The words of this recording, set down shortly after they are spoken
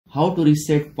how to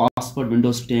reset password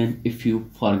Windows 10 if you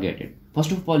forget it.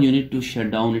 First of all, you need to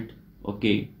shut down it.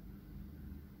 Okay,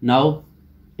 now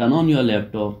turn on your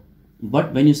laptop,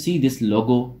 but when you see this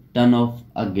logo, turn off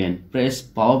again. Press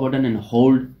power button and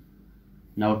hold.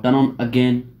 Now turn on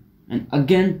again and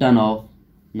again turn off.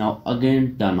 Now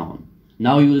again turn on.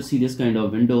 Now you will see this kind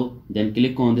of window. Then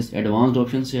click on this advanced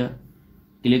options here,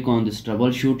 click on this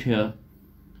troubleshoot here,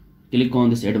 click on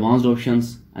this advanced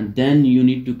options, and then you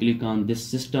need to click on this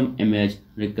system image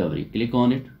recovery. Click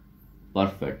on it.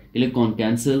 Perfect. Click on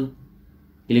cancel,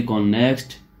 click on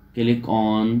next, click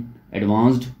on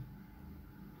advanced,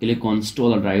 click on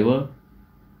install a driver,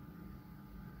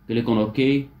 click on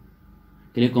OK,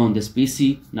 click on this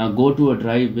PC. Now go to a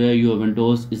drive where your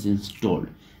Windows is installed.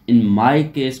 In my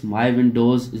case, my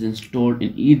Windows is installed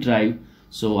in E drive,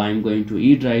 so I am going to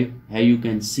E drive. Here you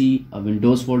can see a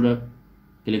Windows folder.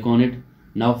 Click on it.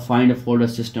 Now find a folder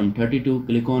system32.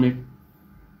 Click on it.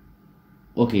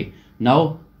 Okay,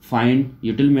 now find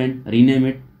utilman, rename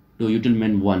it to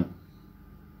utilman1.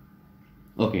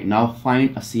 Okay, now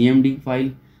find a cmd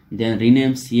file, then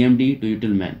rename cmd to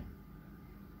utilman.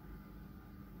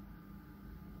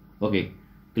 Okay,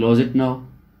 close it now,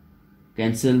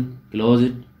 cancel, close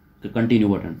it, continue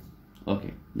button.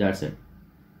 Okay, that's it.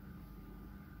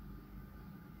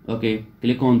 Okay,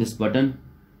 click on this button.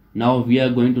 Now we are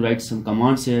going to write some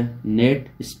commands here. Net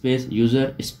space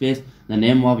user space the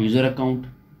name of user account,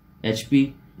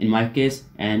 HP in my case,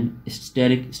 and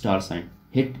asterisk star sign.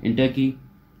 Hit enter key,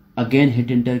 again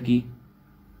hit enter key,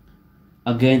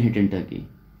 again hit enter key.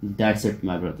 That's it,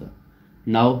 my brother.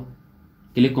 Now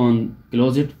click on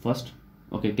close it first.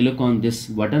 Okay, click on this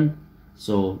button.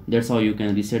 So that's how you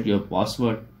can reset your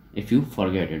password if you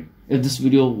forget it. If this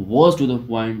video was to the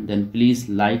point, then please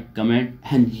like, comment,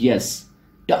 and yes,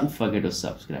 don't forget to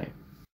subscribe.